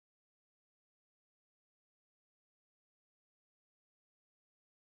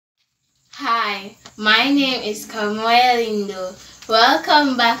Hi, my name is Kamoya Lindo.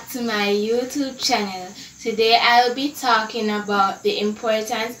 Welcome back to my YouTube channel. Today I will be talking about the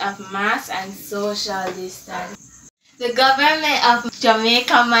importance of masks and social distance. The government of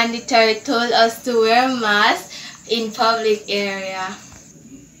Jamaica mandatory told us to wear masks in public area.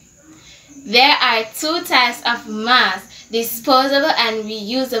 There are two types of masks, disposable and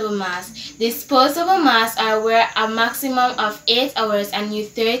reusable masks. Disposable masks are wear a maximum of 8 hours and you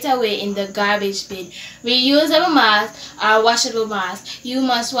throw it away in the garbage bin. Reusable masks are washable masks. You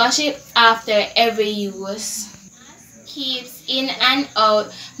must wash it after every use. Keeps in and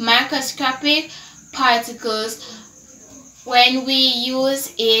out microscopic particles when we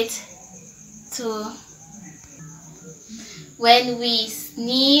use it when we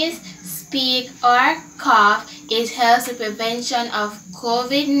sneeze, speak or cough. It helps the prevention of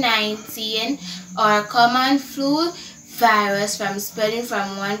COVID-19 or common flu virus from spreading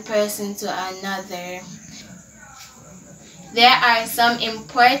from one person to another. There are some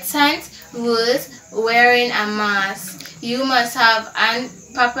important rules wearing a mask. You must have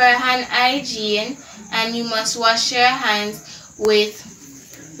proper hand hygiene and you must wash your hands with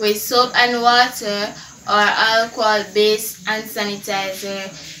soap and water or alcohol-based hand sanitizer.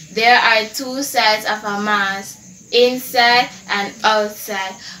 There are two sides of a mask, inside and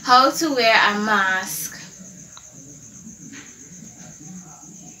outside. How to wear a mask.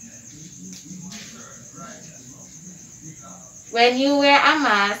 When you wear a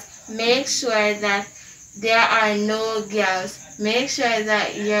mask, make sure that there are no gloves. Make sure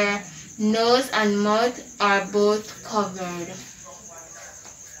that your nose and mouth are both covered.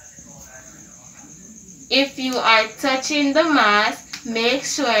 If you are touching the mask, make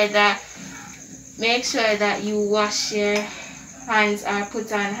sure that you wash your hands or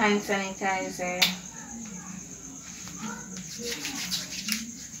put on hand sanitizer.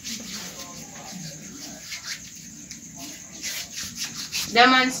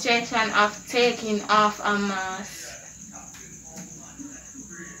 Demonstration of taking off a mask.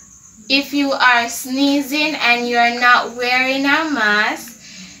 If you are sneezing and you're not wearing a mask,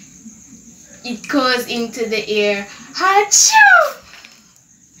 it goes into the air. Achoo!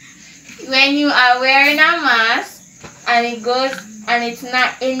 When you are wearing a mask and it's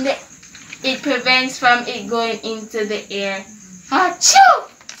not in the, it prevents from it going into the air. Achoo!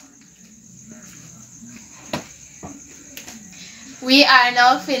 We are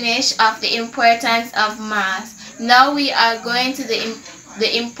now finished of the importance of masks. Now we are going to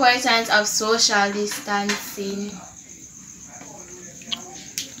the importance of social distancing.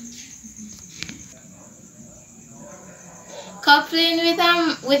 Coupling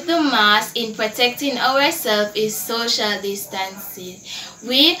with the mask in protecting ourselves is social distancing.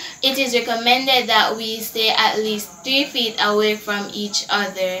 It is recommended that we stay at least 3 feet away from each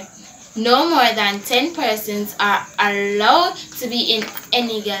other. No more than 10 persons are allowed to be in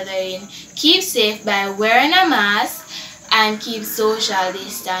any gathering. Keep safe by wearing a mask and keep social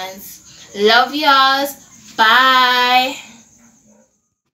distance. Love y'all. Bye.